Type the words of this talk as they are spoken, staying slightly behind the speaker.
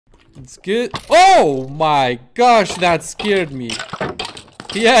It's good. Oh my gosh, that scared me.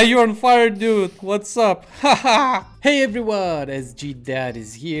 Yeah, you're on fire, dude. What's up? Haha. Hey everyone, SgDad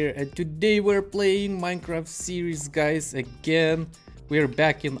is here, and today we're playing Minecraft series, guys. Again, we're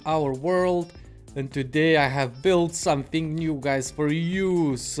back in our world, and today I have built something new, guys, for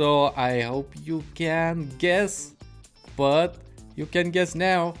you. So I hope you can guess, but you can guess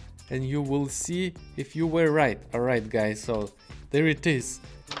now, and you will see if you were right. Alright, guys, so there it is.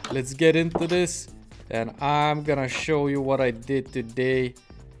 Let's get into this, and I'm gonna show you what I did today.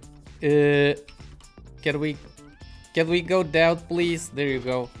 Can we go down, please? There you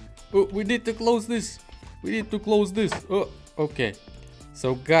go. Oh, we need to close this. We need to close this. Oh, okay.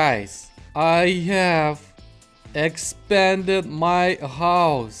 So guys, I have expanded my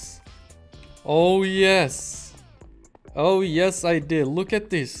house. Oh yes. Oh yes, I did. Look at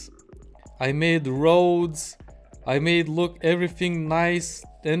this. I made roads. I made everything nice.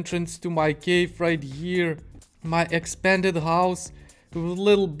 Entrance to my cave right here. My expanded house with a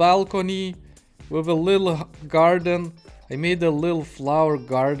little balcony, with a little garden. I made a little flower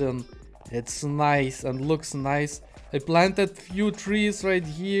garden. It's nice and looks nice. I planted few trees right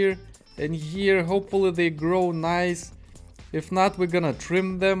here and here. Hopefully they grow nice. If not, we're gonna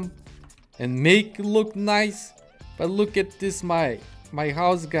trim them and make it look nice. But look at this, my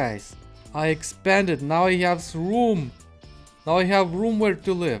house, guys. I expanded. Now I have room. Now I have room where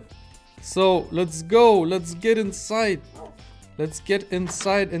to live. So let's go. Let's get inside. Let's get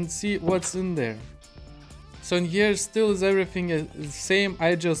inside and see what's in there. So in here still is everything the same.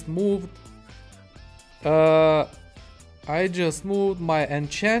 I just moved my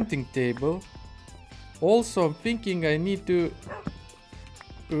enchanting table. Also, I'm thinking I need to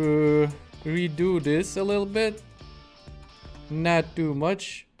redo this a little bit. Not too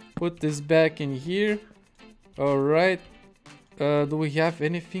much. Put this back in here. Alright. Do we have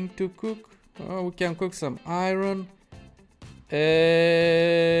anything to cook? Oh, we can cook some iron.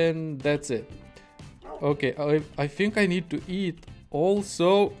 And that's it. Okay, I think I need to eat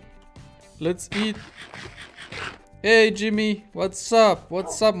also. Let's eat. Hey Jimmy, what's up?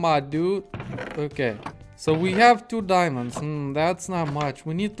 What's up, my dude? Okay, so we have 2 diamonds. That's not much.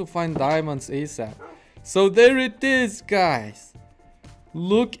 We need to find diamonds ASAP. So there it is, guys.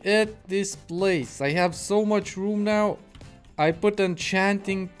 Look at this place. I have so much room now. I put an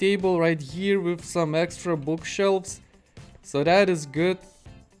enchanting table right here with some extra bookshelves. So that is good.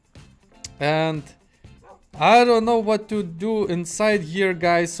 And I don't know what to do inside here,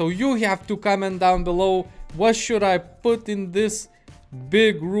 guys. So you have to comment down below. What should I put in this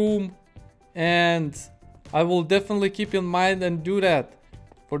big room? And I will definitely keep in mind and do that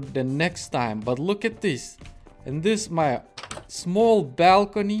for the next time. But look at this. And this my small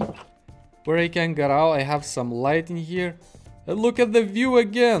balcony where I can get out. I have some light in here. And look at the view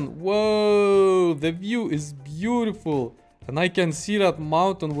again. Whoa, the view is beautiful. And I can see that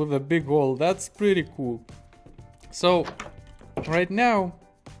mountain with a big hole. That's pretty cool. So, right now,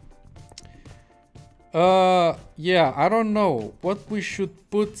 yeah, I don't know what we should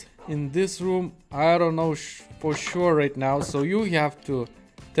put in this room. I don't know for sure right now. So you have to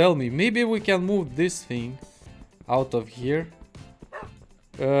tell me. Maybe we can move this thing out of here.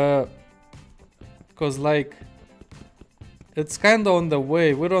 Cause like, it's kind of on the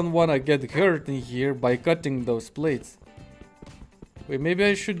way. We don't want to get hurt in here by cutting those plates. Wait, maybe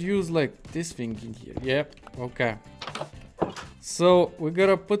I should use like this thing in here. Yep, okay. So we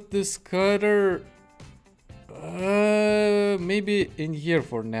gotta put this cutter maybe in here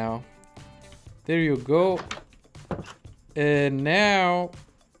for now. There you go. And now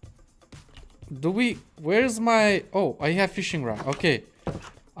where's my, oh, I have fishing rod. Okay,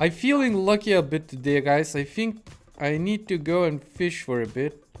 I'm feeling lucky a bit today, guys. I think I need to go and fish for a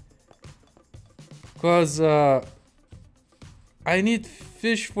bit, cause I need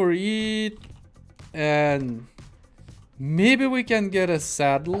fish for eat, and maybe we can get a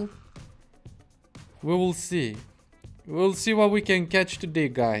saddle. We will see. We'll see what we can catch today,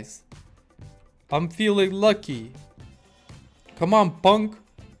 guys. I'm feeling lucky. Come on, punk.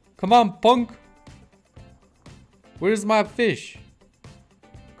 Come on, punk. Where's my fish?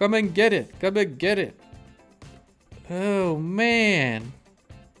 Come and get it. Come and get it. Oh, man.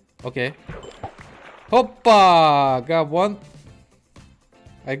 Okay. Hoppa! Got one.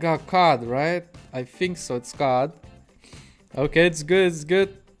 I got cod, right? I think so, it's cod. Okay, it's good, it's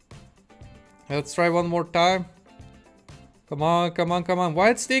good. Let's try one more time. Come on, come on, come on. Why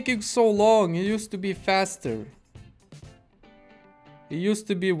it's taking so long? It used to be faster. It used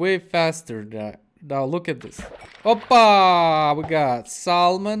to be way faster. Now look at this. Hoppa! We got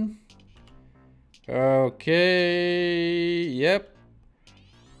salmon. Okay, yep.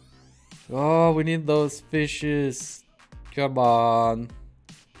 Oh, we need those fishes. Come on.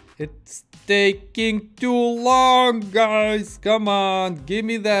 It's taking too long, guys. Come on. Give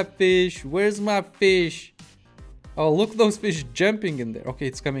me that fish. Where's my fish? Oh, look, those fish jumping in there. Okay,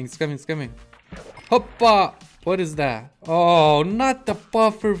 it's coming. It's coming. It's coming. Hoppa. What is that? Oh, not the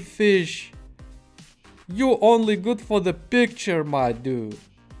puffer fish. You only good for the picture, my dude.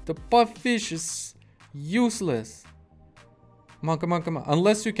 The puff fish is useless. Come on, come on, come on.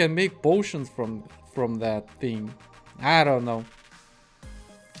 Unless you can make potions from that thing. I don't know.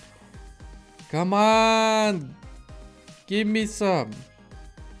 Come on. Give me some.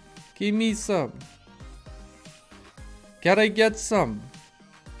 Give me some. Can I get some?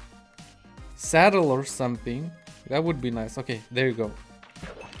 Saddle or something. That would be nice. Okay, there you go.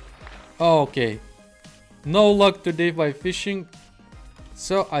 Okay. No luck today by fishing.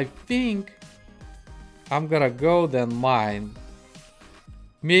 So I think I'm gonna go then mine.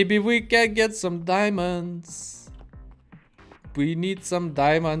 Maybe we can get some diamonds. We need some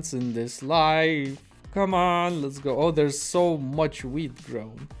diamonds in this life. Come on, let's go. Oh, there's so much wheat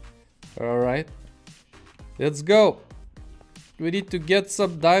grown. Alright. Let's go. We need to get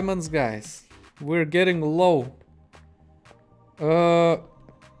some diamonds, guys. We're getting low.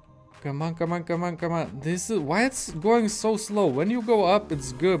 Come on, come on, come on, come on. This is why it's going so slow. When you go up,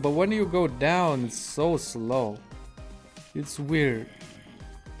 it's good, but when you go down, it's so slow. It's weird.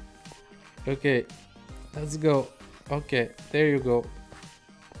 Okay, let's go. Okay, there you go.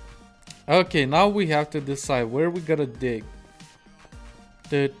 Okay, now we have to decide where we gotta dig.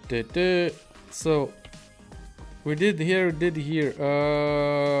 So we did here.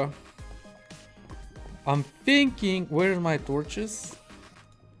 I'm thinking, where's my torches?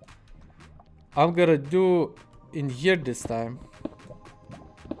 I'm gonna do in here this time.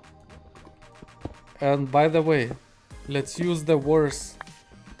 And by the way, let's use the worst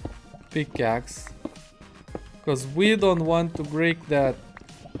pickaxe, because we don't want to break that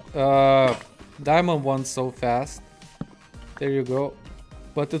diamond one so fast. There you go.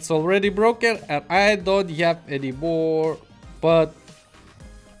 But it's already broken and I don't have any more. But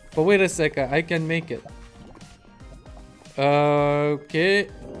wait a second, I can make it. Okay.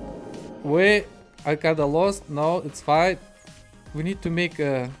 Wait, I kinda lost. No, it's fine. We need to make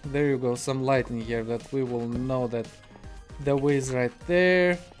a, there you go, some light in here that we will know that the way is right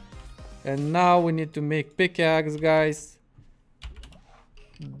there. And now we need to make pickaxe, guys.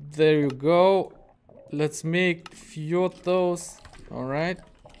 There you go. Let's make few of those. Alright.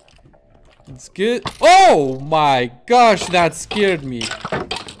 It's good. Oh my gosh, that scared me.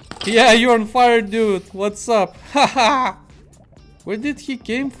 Yeah, you're on fire, dude. What's up? Haha. Where did he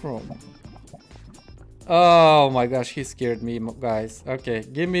came from? Oh my gosh, he scared me, guys. Okay,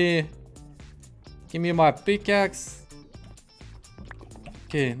 give me my pickaxe.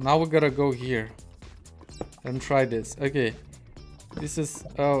 Okay, now we gotta go here and try this. Okay, this is,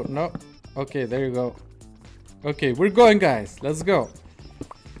 oh no. Okay, there you go. Okay, we're going, guys. Let's go.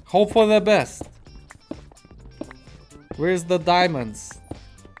 Hope for the best. Where's the diamonds?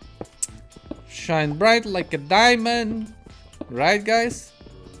 Shine bright like a diamond. Right, guys?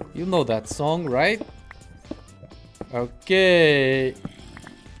 You know that song, right? Okay.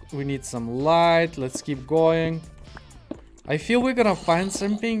 We need some light. Let's keep going. I feel we're gonna find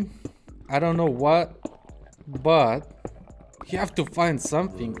something. I don't know what, but you have to find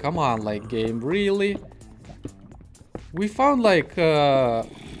something. Come on, like, game, really? We found like I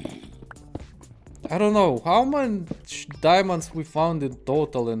don't know how much diamonds we found in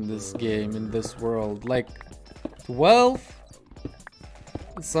total in this game, in this world. Like 12?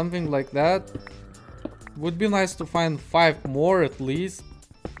 Something like that. Would be nice to find 5 more at least.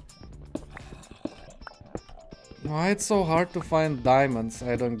 Why it's so hard to find diamonds?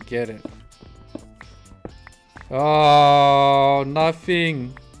 I don't get it. Oh,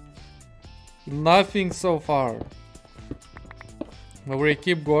 nothing. Nothing so far. But we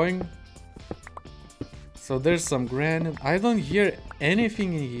keep going. So there's some granite. I don't hear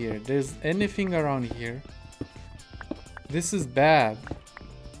anything in here. There's anything around here. This is bad.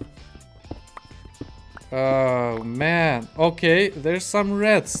 Oh man. Okay, there's some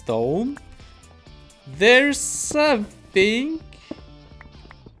redstone. There's something.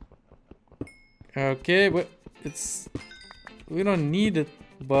 Okay, but we don't need it,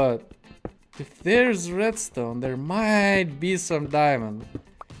 but if there's redstone, there might be some diamond.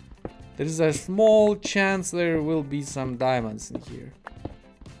 There's a small chance there will be some diamonds in here.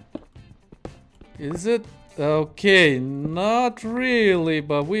 Is it? Okay, not really,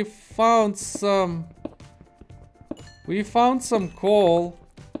 but we found some. We found some coal.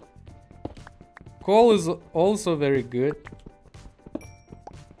 Coal is also very good.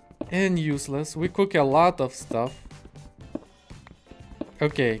 and useless. We cook a lot of stuff.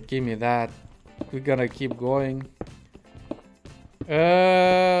 Okay, give me that. We're gonna keep going.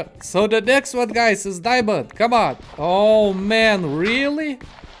 So the next one, guys, is diamond. Come on. Oh man, really?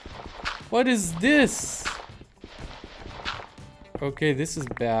 What is this? Okay, this is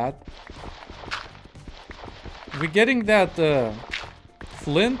bad. We're getting that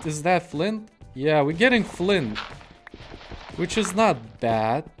flint. Is that flint? Yeah, we're getting flint, which is not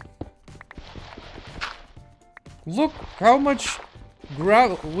bad. Look how much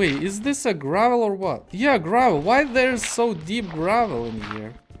gravel. Wait, is this a gravel or what? Yeah, gravel. Why there's so deep gravel in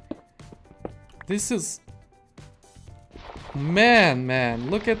here? This is... Man,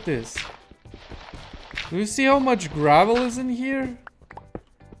 look at this. Do you see how much gravel is in here?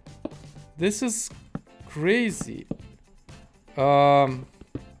 This is crazy.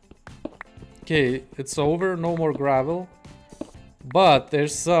 Okay, it's over. No more gravel. But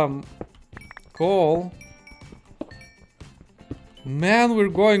there's some coal. Man, we're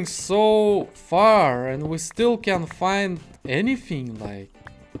going so far and we still can't find anything like...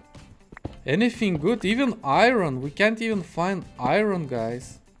 anything good. Even iron. We can't even find iron,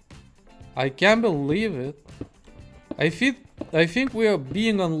 guys. I can't believe it. I think we are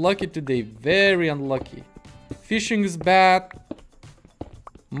being unlucky today. Very unlucky. Fishing is bad.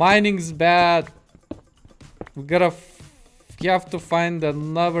 Mining is bad. We gotta have to find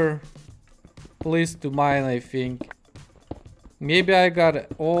another place to mine, I think. Maybe I got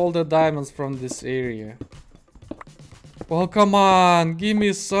all the diamonds from this area. Well, come on, give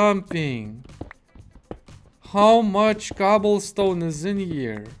me something. How much cobblestone is in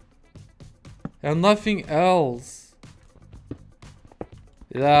here? And nothing else.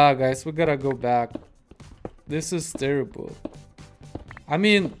 Yeah, guys, we gotta go back. This is terrible. I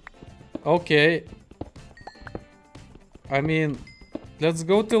mean, okay. I mean, let's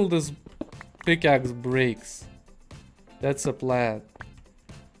go till this pickaxe breaks. That's a plan.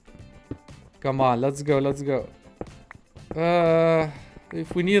 Come on, let's go, let's go.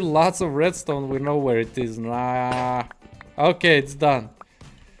 If we need lots of redstone, we know where it is. Nah. Okay, it's done.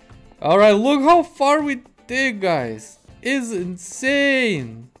 Alright, look how far we dig, guys. It's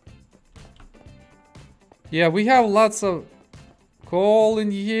insane. Yeah, we have lots of coal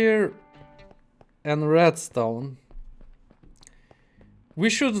in here and redstone. We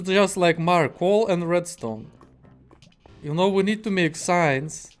should just like mark coal and redstone. You know, we need to make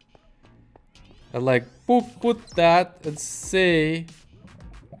signs and like put that and say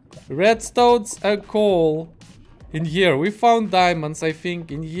redstones and coal in here. We found diamonds, I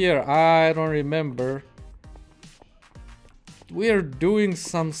think, in here. I don't remember. We are doing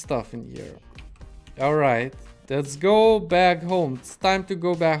some stuff in here. Alright, let's go back home. It's time to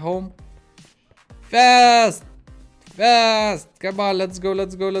go back home. Fast! Fast! Come on, let's go,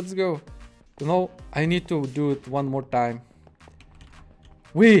 let's go, let's go. You know, I need to do it one more time.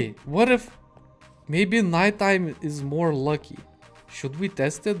 Wait, what if maybe nighttime is more lucky? Should we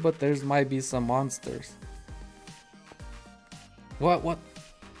test it? But there might be some monsters. What?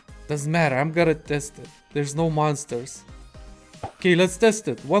 Doesn't matter, I'm gonna test it. There's no monsters. Okay, let's test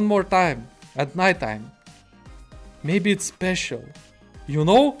it one more time at nighttime. Maybe it's special. You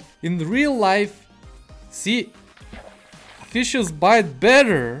know, in real life, see, fishes bite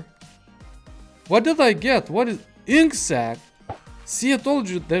better. What did I get? What is ink sac? See, I told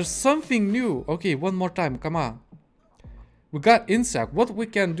you there's something new. Okay, one more time, come on. We got ink sac. What we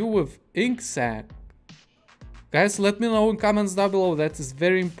can do with ink sac? Guys, let me know in comments down below. That is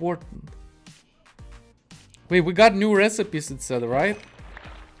very important. Wait, we got new recipes, it said, right?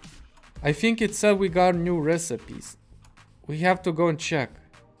 I think it said we got new recipes. We have to go and check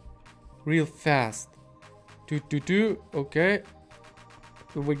real fast. Okay.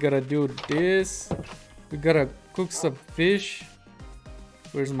 We gotta do this. We gotta cook some fish.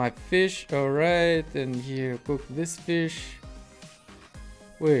 Where's my fish? Alright, and here, cook this fish.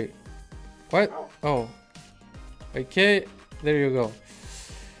 Wait, what? Oh, okay, there you go.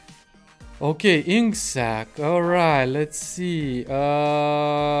 Okay, ink sac. Alright, let's see.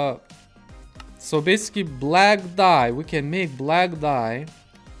 So basically black dye. We can make black dye.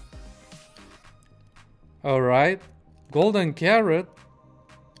 Alright. Golden carrot.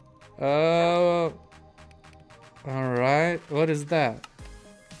 Alright. What is that?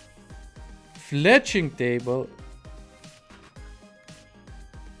 Fletching table.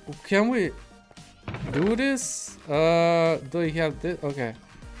 Can we do this? Do we have this? Okay.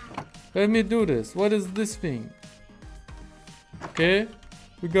 Let me do this. What is this thing? Okay.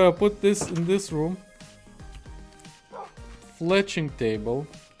 We gotta put this in this room. Fletching table.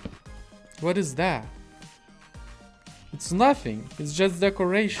 What is that? It's nothing. It's just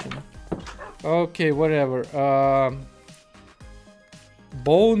decoration. Okay, whatever.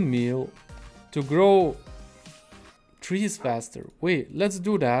 Bone meal to grow trees faster. Wait, let's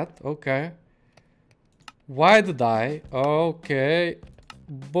do that. Okay. White dye. Okay.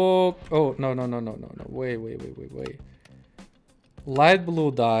 Book. Oh, no. Wait. Light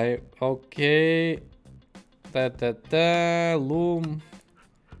blue dye. Okay. Loom.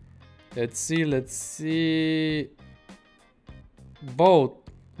 Let's see. Boat.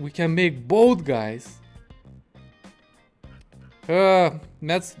 We can make boat, guys.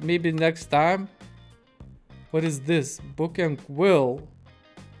 That's maybe next time. What is this? Book and quill.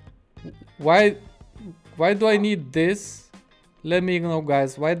 Why do I need this? Let me know,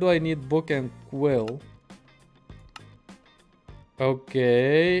 guys. Why do I need book and quill?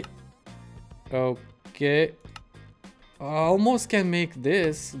 Okay. Okay. I almost can make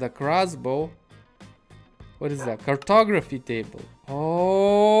this. The crossbow. What is that? Cartography table.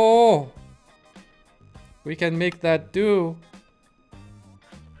 Oh. We can make that too.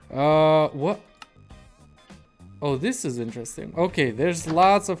 What? Oh, this is interesting. Okay, there's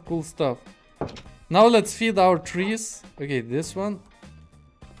lots of cool stuff. Now let's feed our trees. Okay, this one.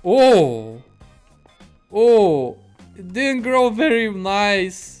 Oh. Oh. It didn't grow very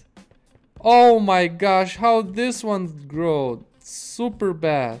nice. Oh my gosh, how this one grew. Super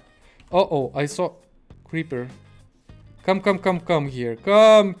bad. Uh-oh, I saw creeper. Come here.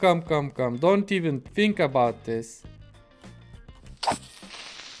 Come. Don't even think about this.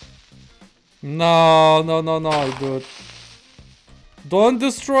 No, dude. Don't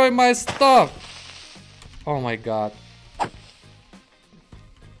destroy my stuff. Oh my god.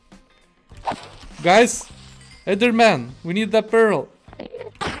 Guys, Enderman, we need that pearl.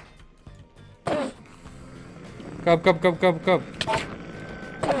 Come.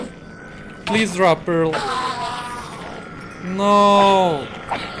 Please drop pearl. No.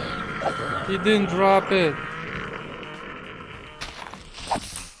 He didn't drop it.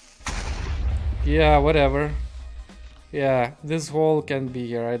 Yeah, whatever. Yeah, this hole can be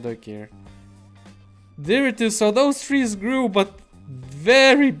here. I don't care. There it is. So those trees grew, but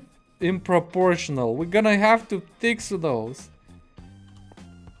very improportional. We're gonna have to fix those.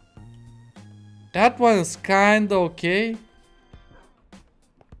 That one is kinda okay.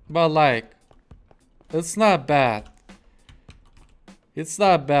 But like, it's not bad. It's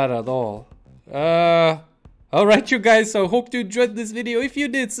not bad at all. Alright you guys, so hope you enjoyed this video. If you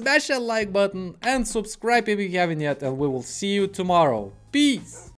did, smash that like button and subscribe if you haven't yet, and we will see you tomorrow. Peace!